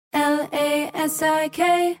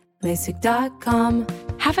LASIK, LASIK.com.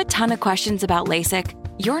 Have a ton of questions about LASIK?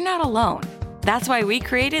 You're not alone. That's why we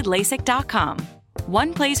created LASIK.com.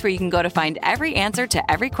 One place where you can go to find every answer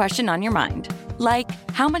to every question on your mind. Like,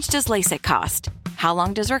 how much does LASIK cost? How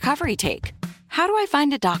long does recovery take? How do I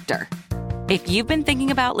find a doctor? If you've been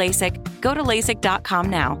thinking about LASIK, go to LASIK.com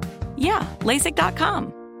now. Yeah,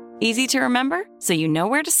 LASIK.com. Easy to remember, so you know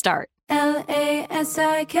where to start.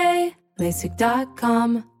 LASIK,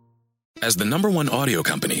 LASIK.com. As the #1 audio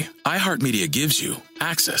company, iHeartMedia gives you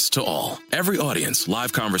access to all. Every audience,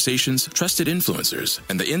 live conversations, trusted influencers,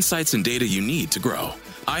 and the insights and data you need to grow.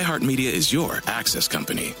 iHeartMedia is your access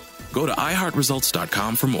company. Go to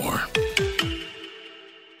iHeartResults.com for more.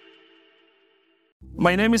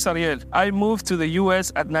 My name is Ariel. I moved to the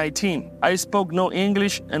U.S. at 19. I spoke no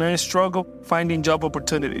English and I struggled finding job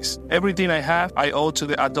opportunities. Everything I have, I owe to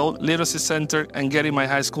the Adult Literacy Center and getting my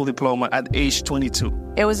high school diploma at age 22.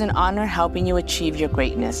 It was an honor helping you achieve your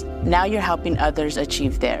greatness. Now you're helping others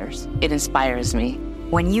achieve theirs. It inspires me.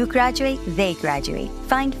 When you graduate, they graduate.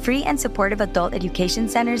 Find free and supportive adult education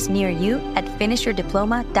centers near you at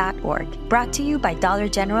finishyourdiploma.org. Brought to you by Dollar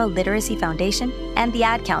General Literacy Foundation and the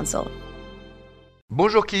Ad Council.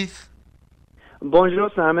 Bonjour, Keith. Bonjour,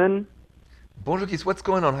 Simon. Bonjour, Keith. What's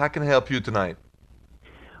going on? How can I help you tonight?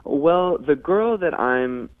 Well, the girl that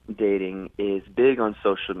I'm dating is big on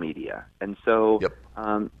social media, and so,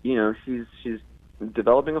 she's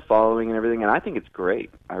developing a following and everything, and I think it's great.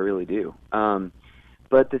 I really do.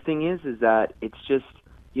 But the thing is that it's just,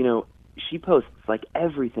 she posts like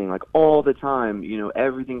everything, like all the time,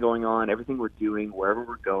 everything going on, everything we're doing, wherever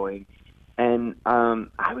we're going. And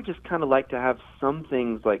I would just kind of like to have some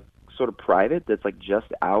things like sort of private that's like just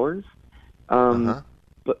ours.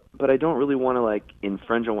 But I don't really want to like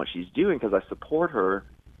infringe on what she's doing because I support her.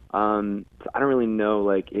 So I don't really know,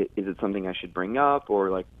 like, is it something I should bring up or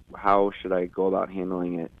like how should I go about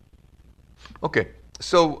handling it? Okay.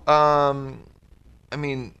 So, I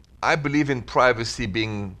believe in privacy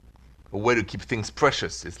being a way to keep things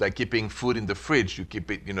precious. It's like keeping food in the fridge. You keep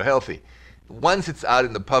it, healthy. Once it's out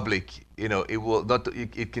in the public, it will not.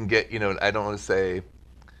 It can get, I don't want to say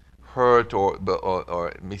hurt or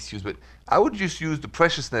misused, but I would just use the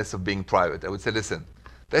preciousness of being private. I would say, listen,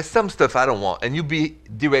 there's some stuff I don't want, and you be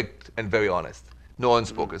direct and very honest, no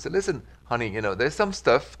unspoken. Say, listen, honey, there's some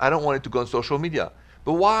stuff I don't want it to go on social media.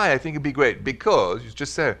 But why? I think it'd be great because you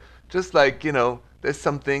just said, just like there's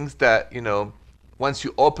some things that once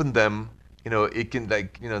you open them. It can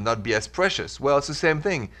not be as precious. Well, it's the same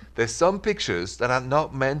thing. There's some pictures that are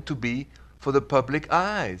not meant to be for the public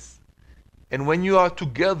eyes. And when you are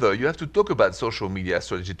together, you have to talk about social media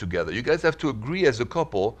strategy together. You guys have to agree as a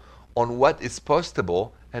couple on what is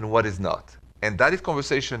postable and what is not. And that is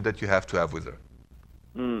conversation that you have to have with her.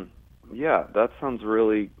 Yeah, that sounds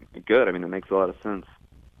really good. It makes a lot of sense.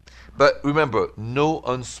 But remember, no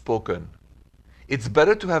unspoken. It's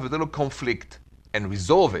better to have a little conflict and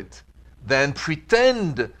resolve it than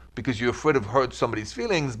pretend because you're afraid of hurt somebody's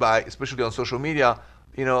feelings by, especially on social media,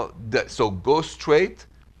 so go straight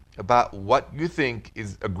about what you think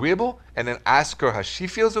is agreeable and then ask her how she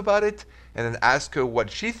feels about it and then ask her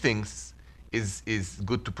what she thinks is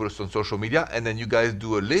good to post on social media, and then you guys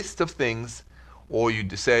do a list of things, or you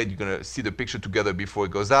decide you're going to see the picture together before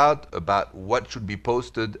it goes out about what should be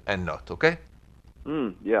posted and not, okay?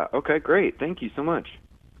 Yeah, okay, great. Thank you so much.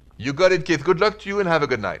 You got it, Keith. Good luck to you and have a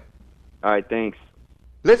good night. All right, thanks.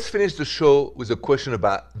 Let's finish the show with a question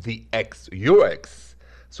about the ex, your ex.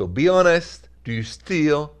 So be honest, do you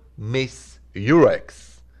still miss your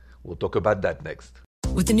ex? We'll talk about that next.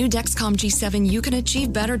 With the new Dexcom G7, you can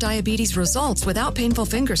achieve better diabetes results without painful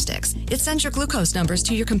finger sticks. It sends your glucose numbers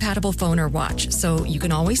to your compatible phone or watch, so you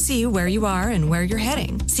can always see where you are and where you're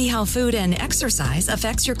heading. See how food and exercise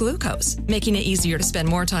affects your glucose, making it easier to spend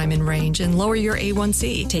more time in range and lower your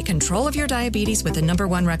A1C. Take control of your diabetes with the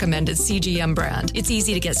 #1 recommended CGM brand. It's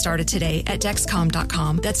easy to get started today at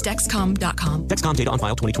Dexcom.com. That's Dexcom.com. Dexcom data on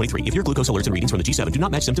file 2023. If your glucose alerts and readings from the G7 do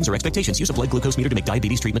not match symptoms or expectations, use a blood glucose meter to make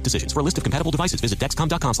diabetes treatment decisions. For a list of compatible devices, visit Dexcom.com/compatibility.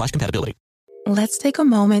 Let's take a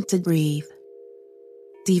moment to breathe.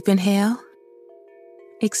 Deep inhale.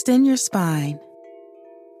 Extend your spine.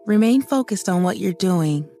 Remain focused on what you're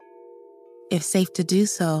doing. If safe to do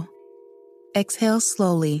so, exhale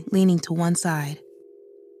slowly, leaning to one side.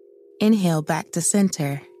 Inhale back to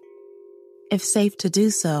center. If safe to do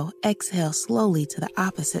so, exhale slowly to the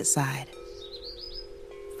opposite side.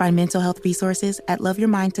 Find mental health resources at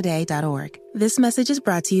loveyourmindtoday.org. This message is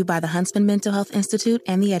brought to you by the Huntsman Mental Health Institute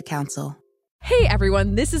and the Ad Council. Hey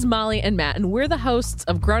everyone, this is Molly and Matt, and we're the hosts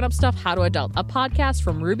of Grown Up Stuff How to Adult, a podcast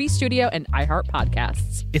from Ruby Studio and iHeart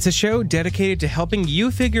Podcasts. It's a show dedicated to helping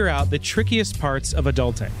you figure out the trickiest parts of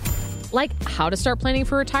adulting. Like how to start planning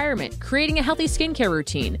for retirement, creating a healthy skincare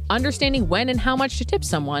routine, understanding when and how much to tip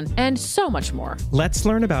someone, and so much more. Let's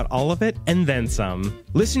learn about all of it and then some.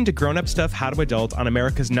 Listen to Grown Up Stuff How to Adult on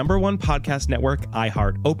America's #1 podcast network,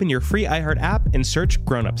 iHeart. Open your free iHeart app and search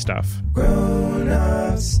Grown Up Stuff. Grown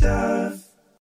Up Stuff.